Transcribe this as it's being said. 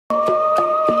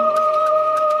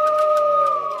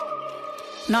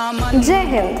Jai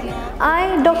Hind.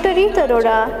 I, Dr. Rita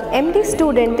Arora, MD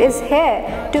student, is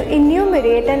here to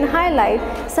enumerate and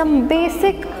highlight some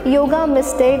basic yoga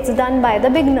mistakes done by the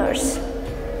beginners.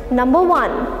 Number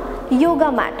 1.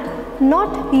 Yoga mat.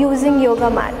 Not using yoga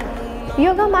mat.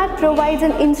 Yoga mat provides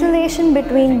an insulation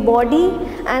between body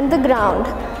and the ground.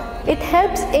 It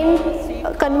helps in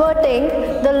converting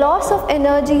the loss of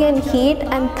energy and heat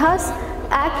and thus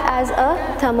act as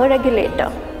a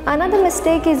thermoregulator. Another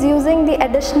mistake is using the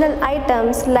additional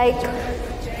items like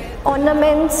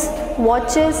ornaments,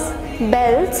 watches,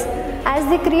 belts, as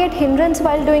they create hindrance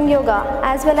while doing yoga,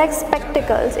 as well as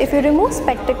spectacles. If you remove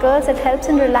spectacles, it helps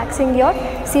in relaxing your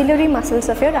ciliary muscles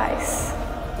of your eyes.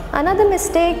 Another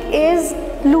mistake is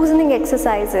loosening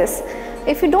exercises.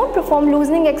 If you don't perform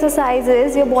loosening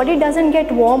exercises, your body doesn't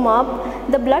get warm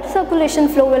up, the blood circulation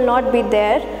flow will not be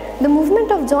there, the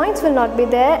movement of joints will not be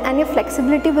there, and your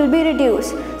flexibility will be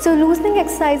reduced. So loosening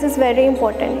exercise is very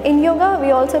important. In yoga,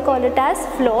 we also call it as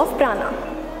flow of prana.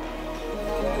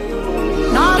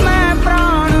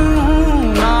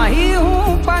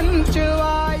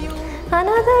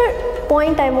 Another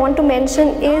point I want to mention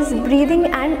is breathing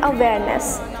and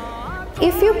awareness.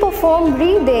 If you perform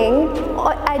breathing,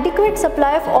 adequate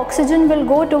supply of oxygen will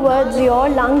go towards your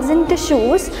lungs and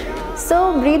tissues.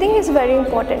 So breathing is very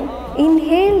important.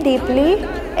 Inhale deeply,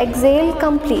 exhale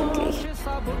completely.